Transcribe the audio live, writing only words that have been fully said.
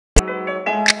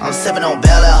I'm sipping on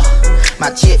Bella, my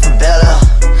chick from Bella,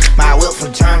 my whip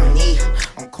from Germany.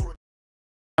 I'm cool.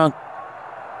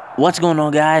 What's going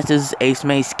on, guys? This is Ace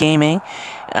Mace Gaming,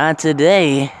 and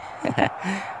today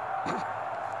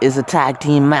is a tag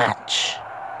team match,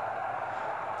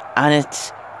 and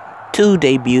it's two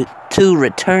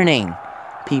returning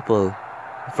people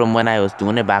from when I was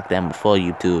doing it back then before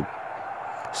YouTube.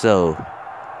 So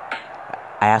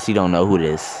I actually don't know who it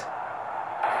is.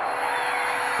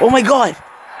 Oh my god!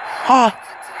 Ha!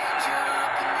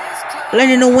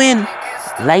 Lightning and Wind!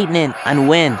 Lightning and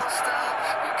Wind!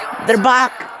 They're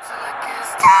back!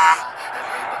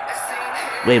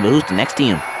 Wait, but who's the next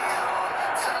team?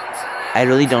 I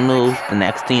really don't know who's the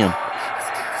next team.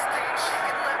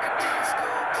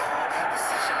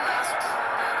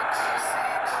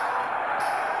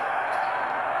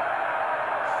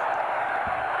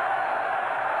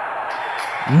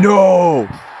 No!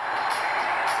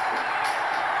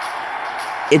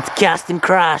 It's Cast and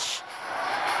Crash,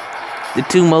 the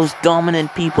two most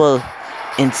dominant people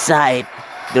inside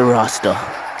the roster.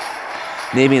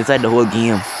 Maybe inside the whole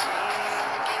game.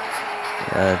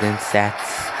 Then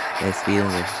sets this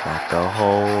feeling like a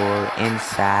hole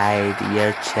inside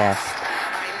your chest.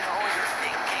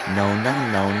 No,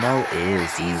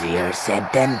 it's easier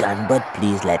said than done, but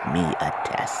please let me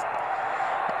attest.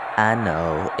 I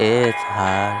know it's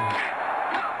hard.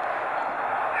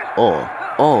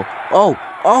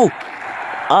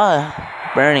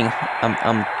 Burning.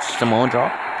 Samoan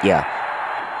drop? Yeah.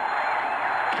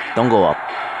 Don't go up.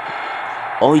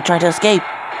 Oh, you trying to escape?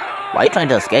 Why are you trying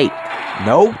to escape?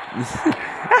 No.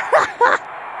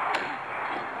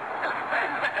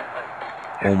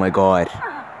 Oh my god.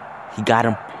 He got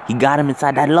him. He got him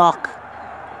inside that lock.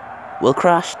 Will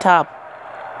Crash top.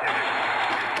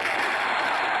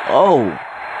 Oh.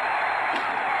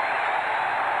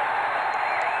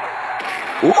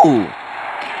 Ooh.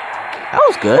 That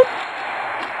was good.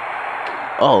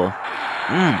 Oh.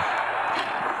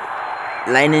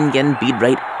 Lightning getting beat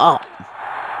right up.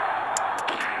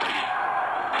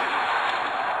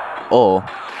 Oh.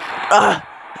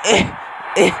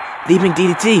 Leaping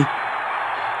DDT.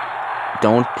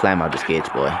 Don't climb out this cage,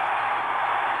 boy.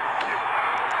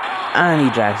 And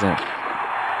he drags him.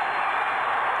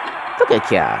 Look at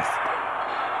Cast.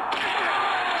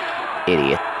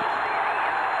 Idiot.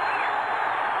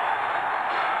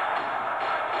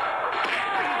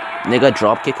 Nigga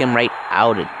drop kick him right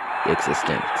out of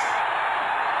existence.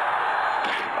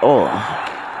 Oh.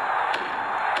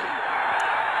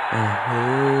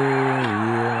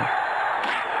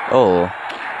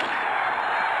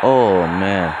 Oh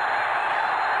man.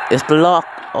 It's the lock.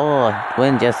 Oh,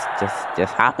 Wind just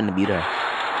happened to be there.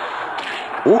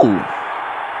 Ooh.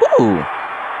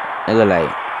 Nigga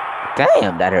like,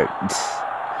 damn, that hurt.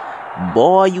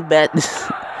 Boy, you bet.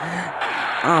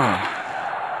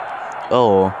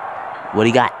 Oh. What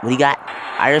he got?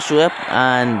 Irish whip,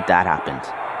 and that happened.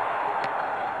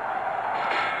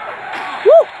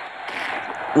 Woo!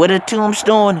 With a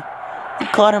tombstone. He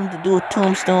caught him to do a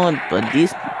tombstone, but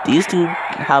these two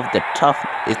have the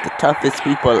toughest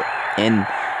people in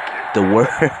the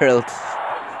world.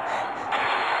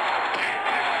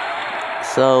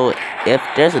 So if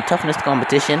there's a toughness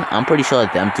competition, I'm pretty sure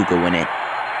them two could win it.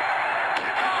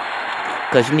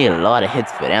 Cause you need a lot of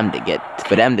hits for them to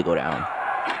go down.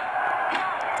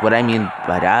 What I mean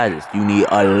by that is you need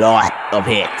a lot of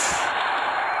hits.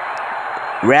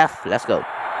 Ref, let's go.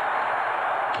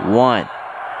 1.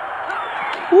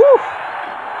 Woo!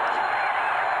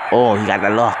 Oh, he got the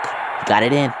lock. He got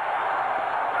it in.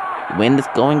 Wind is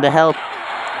going to help.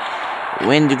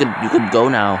 Wind, you could go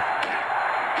now.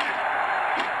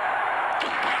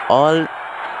 All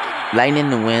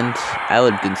Lightning and Wind, I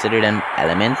would consider them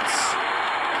elements.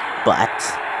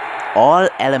 But all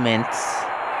elements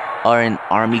are in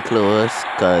army clothes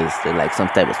because they're like some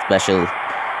type of special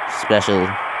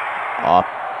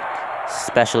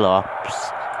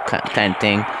ops kind of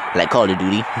thing, like Call of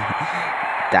Duty.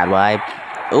 That vibe.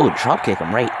 Oh, drop kick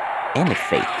him right in the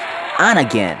face. And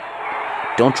again.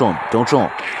 Don't throw him.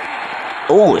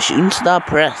 Oh, shooting star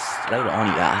press right on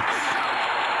the ass.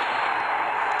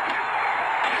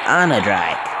 And a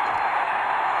drag.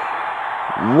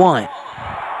 1,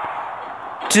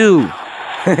 2.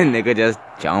 Nigga just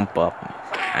jump up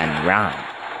and run.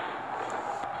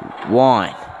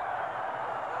 1,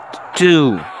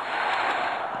 2.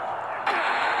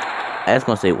 I was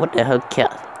gonna say, what the hell,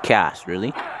 Cast,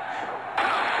 really?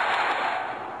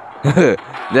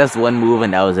 Just one move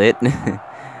and that was it. That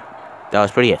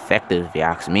was pretty effective, if you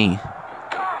ask me.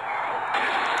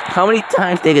 How many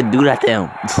times they could do that to him?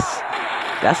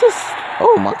 That's just...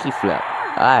 Oh, monkey flip.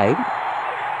 Alright.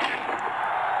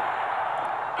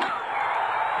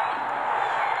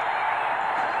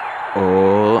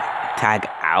 Tag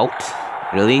out?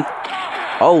 Really?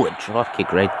 Oh, a drop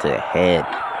kick right to the head.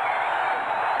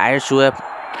 Irish whip.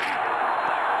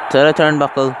 To the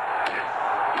turnbuckle.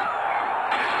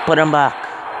 Put him back.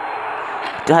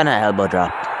 Done an elbow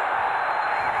drop.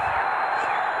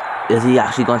 Is he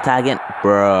actually gonna tag in?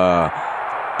 Bruh.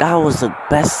 That was the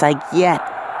best sight yet.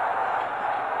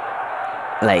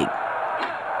 Like,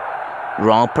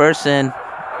 wrong person.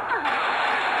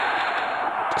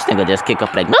 This nigga just kick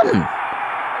up like nothing.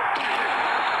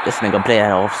 This nigga play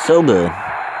that off so good.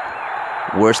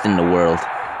 Worst in the world.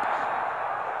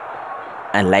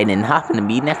 And Lightning happened to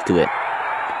be next to it.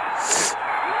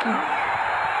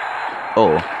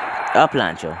 Oh, a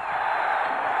plancha.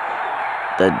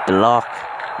 The lock.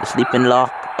 The sleeping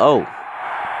lock. Oh.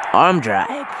 Arm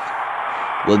drag.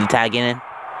 Will he tag in it?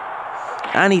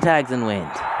 And he tags and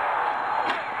wins.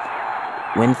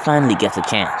 Win finally gets a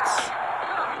chance.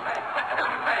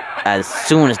 As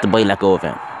soon as the boy let go of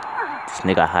him. This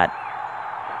nigga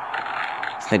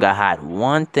had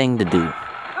one thing to do.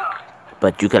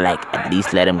 But you could like at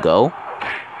least let him go.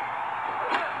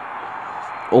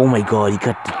 Oh my god, he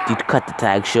cut the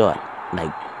tag short.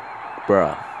 Like,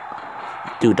 bruh.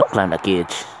 Dude, don't climb that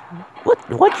cage.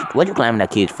 What you climbing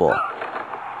that cage for?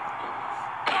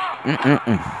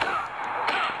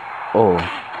 Oh.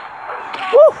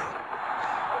 Woo!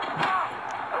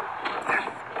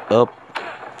 Up.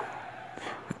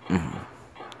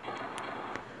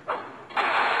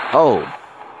 Oh.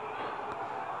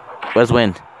 Where's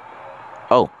Wind?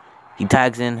 Oh. He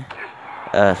tags in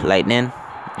Lightning.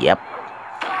 Yep.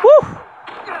 Woo!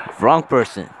 Wrong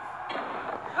person.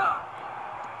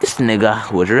 This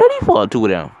nigga was ready for two of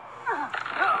them.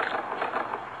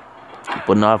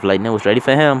 But North Lightning was ready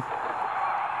for him.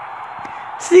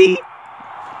 See?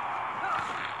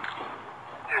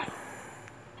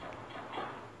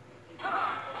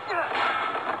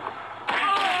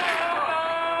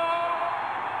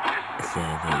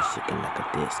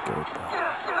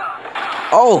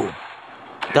 Oh!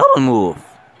 Double move.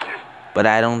 But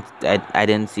I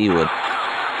didn't see what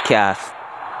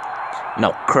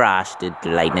Crash did to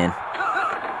Lightning.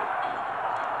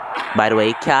 By the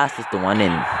way, Cass is the one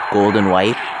in gold and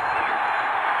white.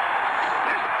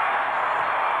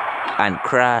 And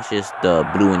Crash is the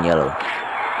blue and yellow.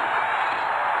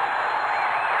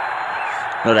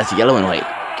 No, that's yellow and white.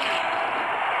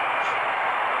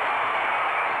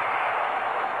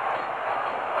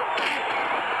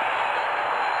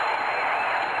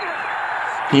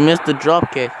 He missed the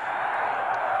drop kick.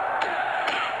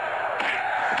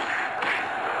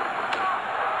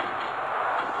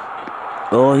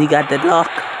 Oh, he got the lock.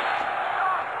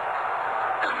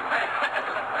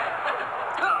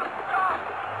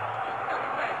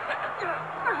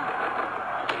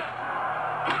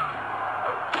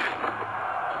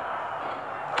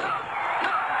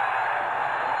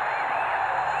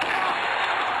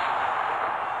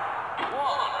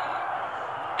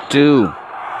 Two.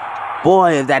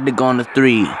 Boy, is that to go on to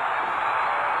 3.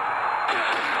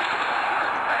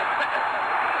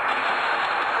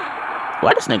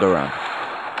 Why this nigga run?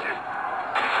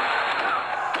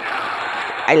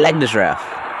 I like this ref.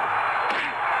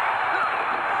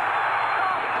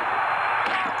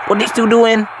 What these two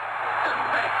doing?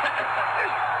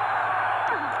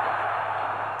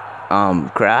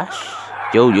 Crash?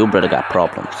 Yo, brother got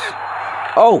problems.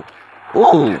 Oh!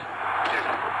 Ooh!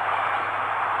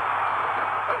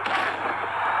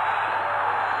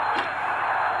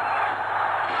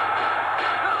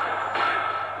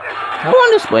 I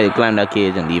want this boy to climb that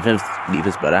cage and leave his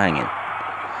brother hanging.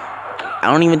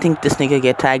 I don't even think this nigga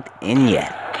get tagged in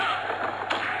yet.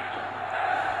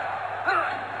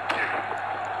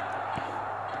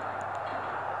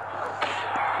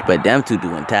 But them two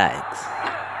doing tags.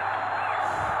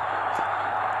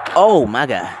 Oh my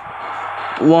god.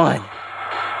 1,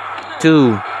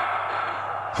 2,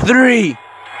 3.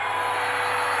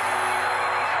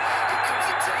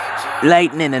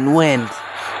 Lightning and Wind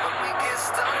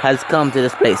has come to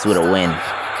this place with a win.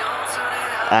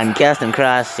 And Cast and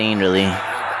Crash ain't really,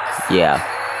 yeah,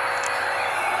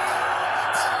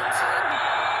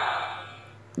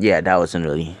 that wasn't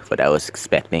really what I was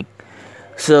expecting.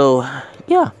 So,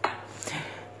 yeah.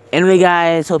 Anyway,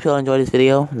 guys, hope y'all enjoyed this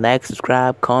video. Like,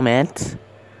 subscribe, comment.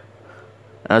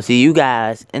 I'll see you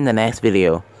guys in the next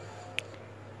video.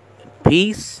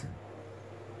 Peace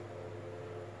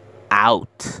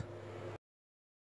out.